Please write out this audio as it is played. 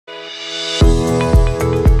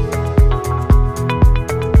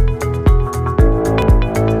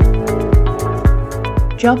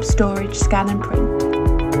Job Storage Scan and Print.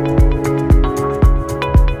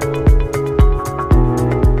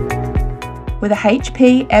 With a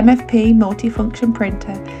HP MFP multifunction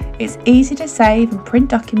printer, it's easy to save and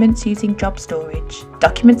print documents using job storage.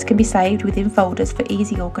 Documents can be saved within folders for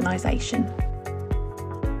easy organisation.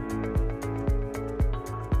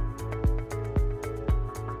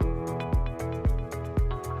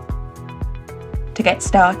 To get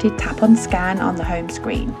started, tap on Scan on the home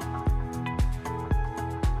screen.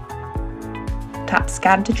 Tap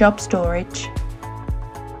Scan to Job Storage.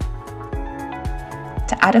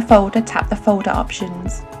 To add a folder, tap the folder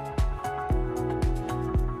options.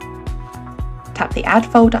 Tap the Add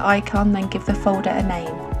Folder icon, then give the folder a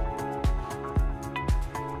name.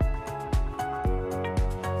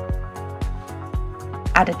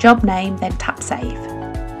 Add a job name, then tap Save.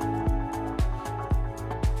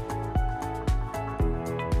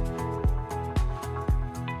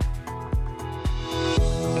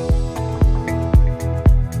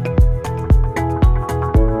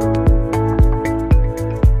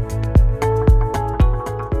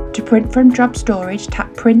 To print from job storage,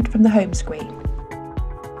 tap Print from the home screen.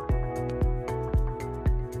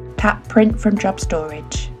 Tap Print from job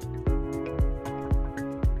storage.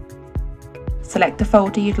 Select the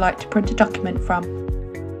folder you'd like to print a document from.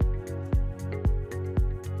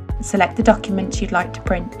 Select the documents you'd like to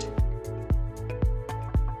print.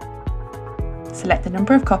 Select the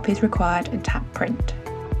number of copies required and tap Print.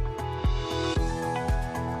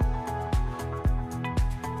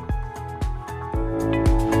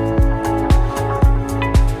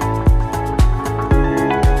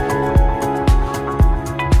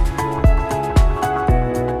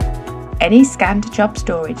 Any Scan to Job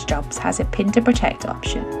Storage jobs has a Pin to Protect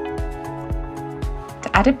option. To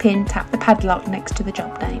add a pin, tap the padlock next to the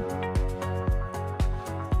job name.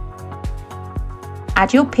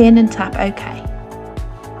 Add your pin and tap OK.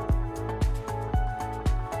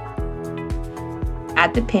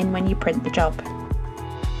 Add the pin when you print the job.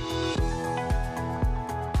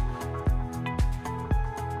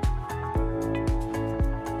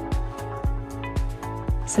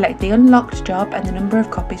 Select the unlocked job and the number of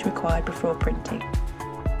copies required before printing.